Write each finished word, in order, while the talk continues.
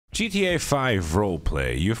GTA 5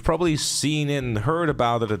 roleplay. You've probably seen it and heard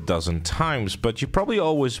about it a dozen times, but you probably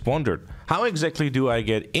always wondered, how exactly do I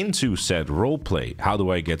get into said roleplay? How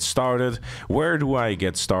do I get started? Where do I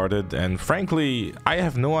get started? And frankly, I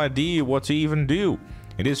have no idea what to even do.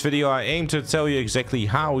 In this video, I aim to tell you exactly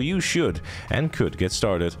how you should and could get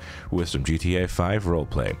started with some GTA 5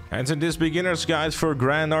 roleplay. And in this beginner's guide for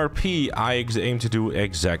GrandRP, I aim to do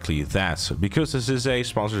exactly that. Because this is a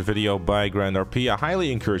sponsored video by GrandRP, I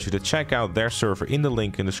highly encourage you to check out their server in the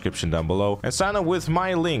link in the description down below and sign up with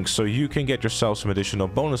my link so you can get yourself some additional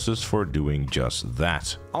bonuses for doing just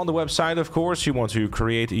that. On the website, of course, you want to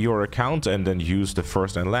create your account and then use the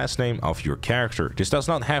first and last name of your character. This does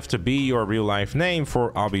not have to be your real life name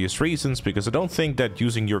for obvious reasons, because I don't think that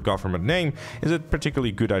using your government name is a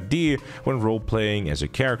particularly good idea when role-playing as a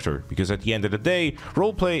character, because at the end of the day,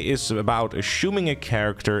 roleplay is about assuming a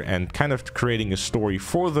character and kind of creating a story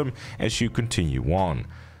for them as you continue on.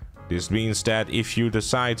 This means that if you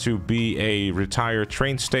decide to be a retired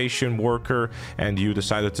train station worker and you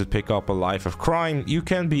decided to pick up a life of crime, you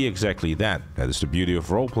can be exactly that. That is the beauty of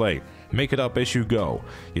roleplay. Make it up as you go.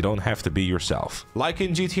 You don't have to be yourself. Like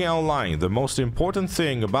in GTA Online, the most important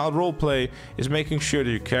thing about roleplay is making sure that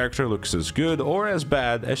your character looks as good or as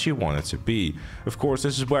bad as you want it to be. Of course,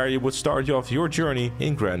 this is where you would start off your journey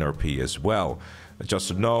in GrandRP as well. Adjust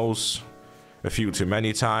the nose a few too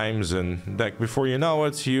many times, and like before you know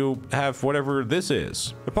it, you have whatever this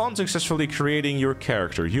is. Upon successfully creating your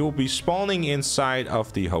character, you will be spawning inside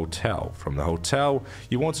of the hotel. From the hotel,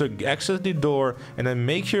 you want to exit the door and then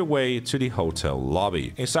make your way to the hotel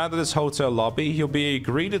lobby. Inside of this hotel lobby, you'll be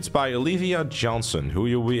greeted by Olivia Johnson, who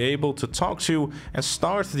you'll be able to talk to and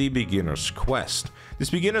start the beginner's quest.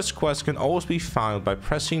 This beginner's quest can always be found by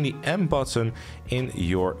pressing the M button in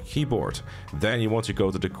your keyboard. Then you want to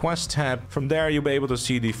go to the quest tab. From there, you'll be able to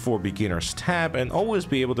see the For Beginners tab and always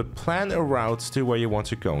be able to plan a route to where you want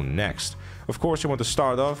to go next. Of course, you want to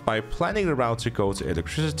start off by planning the route to go to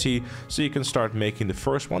electricity so you can start making the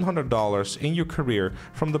first $100 in your career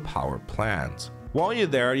from the power plant. While you're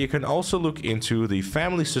there, you can also look into the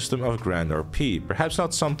family system of GrandRP. Perhaps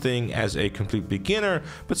not something as a complete beginner,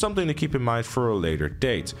 but something to keep in mind for a later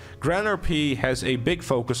date. GrandRP has a big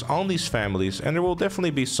focus on these families, and there will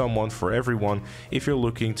definitely be someone for everyone if you're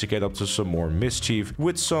looking to get up to some more mischief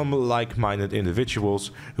with some like-minded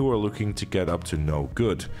individuals who are looking to get up to no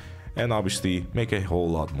good and obviously make a whole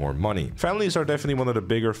lot more money. Families are definitely one of the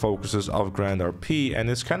bigger focuses of GrandRP, and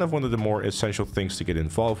it's kind of one of the more essential things to get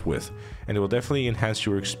involved with, and it will definitely enhance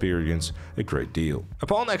your experience a great deal.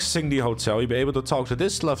 Upon exiting the hotel, you'll be able to talk to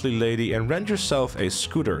this lovely lady and rent yourself a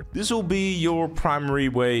scooter. This will be your primary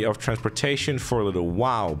way of transportation for a little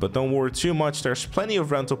while, but don't worry too much, there's plenty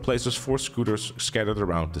of rental places for scooters scattered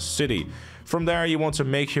around the city. From there, you want to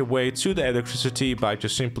make your way to the electricity by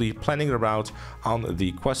just simply planning the route on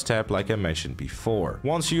the quest tab like I mentioned before.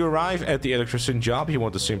 Once you arrive at the electrician job, you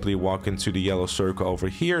want to simply walk into the yellow circle over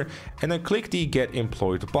here and then click the Get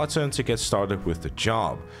Employed button to get started with the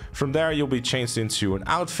job. From there, you'll be changed into an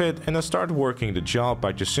outfit and then start working the job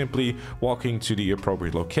by just simply walking to the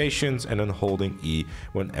appropriate locations and then holding E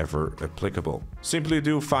whenever applicable. Simply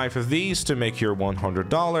do 5 of these to make your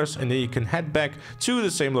 $100, and then you can head back to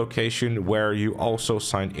the same location where you also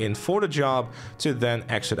signed in for the job to then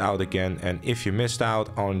exit out again, and if you missed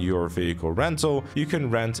out on your vehicle rental, you can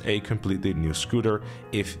rent a completely new scooter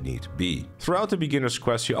if need be. Throughout the beginner's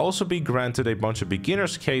quest, you'll also be granted a bunch of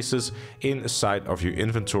beginner's cases inside of your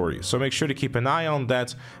inventory, so make sure to keep an eye on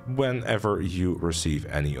that whenever you receive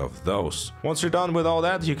any of those. Once you're done with all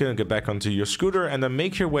that, you can get back onto your scooter and then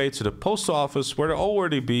make your way to the post office, where there will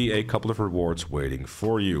already be a couple of rewards waiting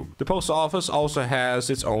for you. The post office also has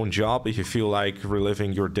its own job if you feel like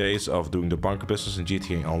reliving your days of doing the bunker business in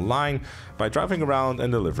GTA Online by driving around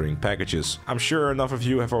and delivering packages. I'm sure enough of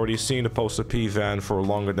you have already seen the Postal P van for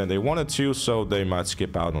longer than they wanted to, so they might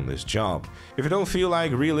skip out on this job. If you don't feel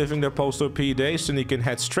like reliving the Postal P days, then you can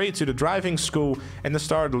head straight to the driving school and then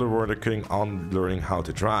start working on learning how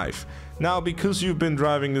to drive. Now, because you've been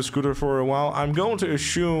driving the scooter for a while, I'm going to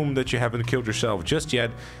assume that you haven't killed yourself just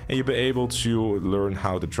yet, and you'll be able to learn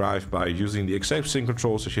how to drive by using the exact same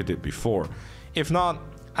controls as you did before. If not,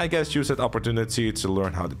 I guess use that opportunity to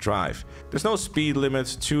learn how to drive. There's no speed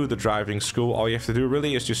limit to the driving school. All you have to do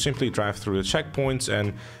really is just simply drive through the checkpoints,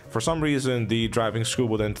 and for some reason the driving school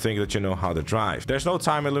will then think that you know how to drive. There's no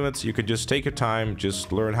time limit. You can just take your time,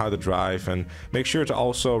 just learn how to drive, and make sure to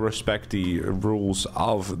also respect the rules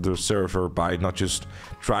of the server by not just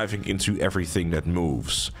driving into everything that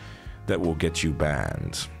moves. that will get you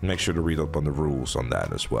banned. Make sure to read up on the rules on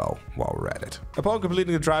that as well while we're at it. Upon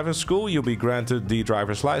completing the driving school, you'll be granted the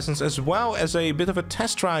driver's license as well as a bit of a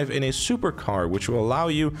test drive in a supercar, which will allow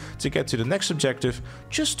you to get to the next objective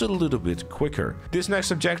just a little bit quicker. This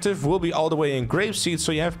next objective will be all the way in Grapeseed,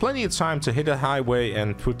 so you have plenty of time to hit a highway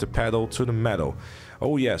and put the pedal to the metal.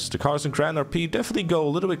 Oh yes, the cars in GrandRP definitely go a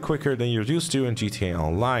little bit quicker than you're used to in GTA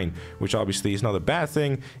Online, which obviously is not a bad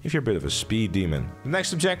thing if you're a bit of a speed demon. The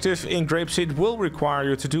next objective in Grapeseed will require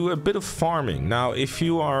you to do a bit of farming. Now, if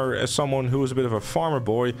you are someone who is a bit of a farmer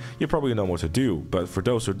boy, you probably know what to do, but for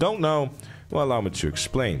those who don't know, well, allow me to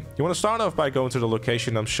explain. You want to start off by going to the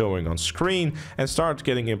location I'm showing on screen and start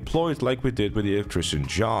getting employed like we did with the electrician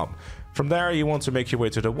job. From there, you want to make your way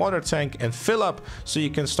to the water tank and fill up so you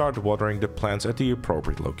can start watering the plants at the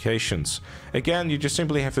appropriate locations. Again, you just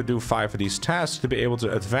simply have to do 5 of these tasks to be able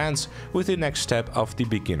to advance with the next step of the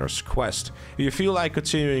beginner's quest. If you feel like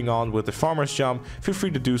continuing on with the farmer's job, feel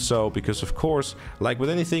free to do so, because of course, like with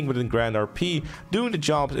anything within GrandRP, doing the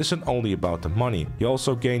job isn't only about the money. You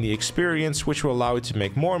also gain the experience, which will allow you to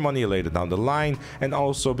make more money later down the line and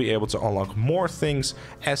also be able to unlock more things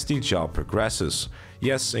as the job progresses.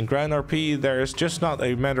 Yes, in GrandRP, there is just not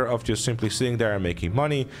a matter of just simply sitting there and making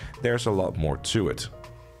money. There's a lot more to it.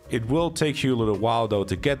 It will take you a little while though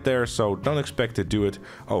to get there, so don't expect to do it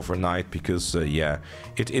overnight, because yeah,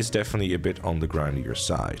 it is definitely a bit on the grindier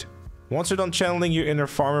side. Once you're done channeling your inner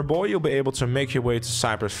farmer boy, you'll be able to make your way to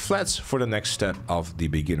Cypress Flats for the next step of the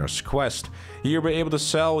beginner's quest. You'll be able to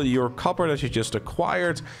sell your copper that you just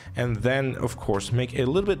acquired and then of course make a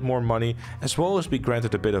little bit more money, as well as be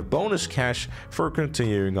granted a bit of bonus cash for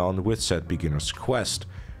continuing on with said beginner's quest.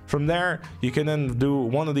 From there, you can then do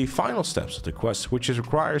one of the final steps of the quest, which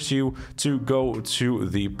requires you to go to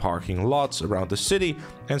the parking lots around the city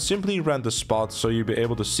and simply rent a spot so you'll be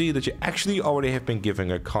able to see that you actually already have been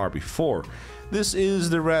given a car before. This is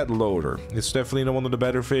the Red Loader. It's definitely not one of the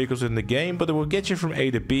better vehicles in the game, but it will get you from A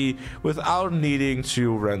to B without needing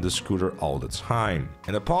to rent the scooter all the time.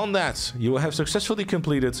 And upon that, you will have successfully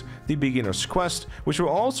completed the beginner's quest, which will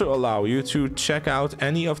also allow you to check out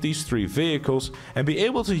any of these 3 vehicles and be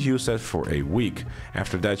able to use that for a week.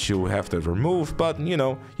 After that, you will have that removed, but you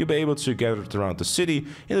know, you'll be able to get it around the city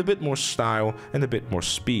in a bit more style and a bit more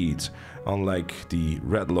speed, unlike the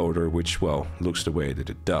Red Loader, which, well, looks the way that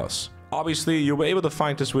it does. Obviously, you'll be able to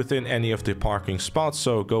find this within any of the parking spots,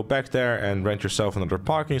 so go back there and rent yourself another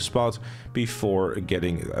parking spot before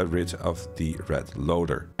getting rid of the Red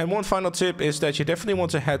Loader. And one final tip is that you definitely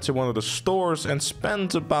want to head to one of the stores and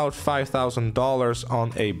spend about $5,000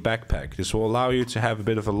 on a backpack. This will allow you to have a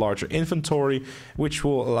bit of a larger inventory, which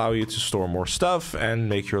will allow you to store more stuff and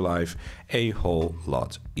make your life a whole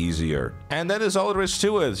lot easier. And that is all there is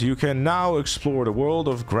to it. You can now explore the world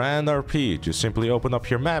of GrandRP. Just simply open up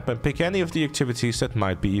your map and pick any of the activities that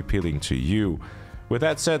might be appealing to you. With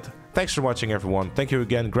that said, thanks for watching everyone. Thank you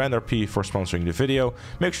again GrandRP for sponsoring the video.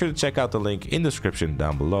 Make sure to check out the link in the description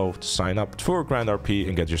down below to sign up for GrandRP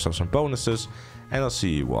and get yourself some bonuses. And I'll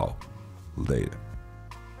see you all later.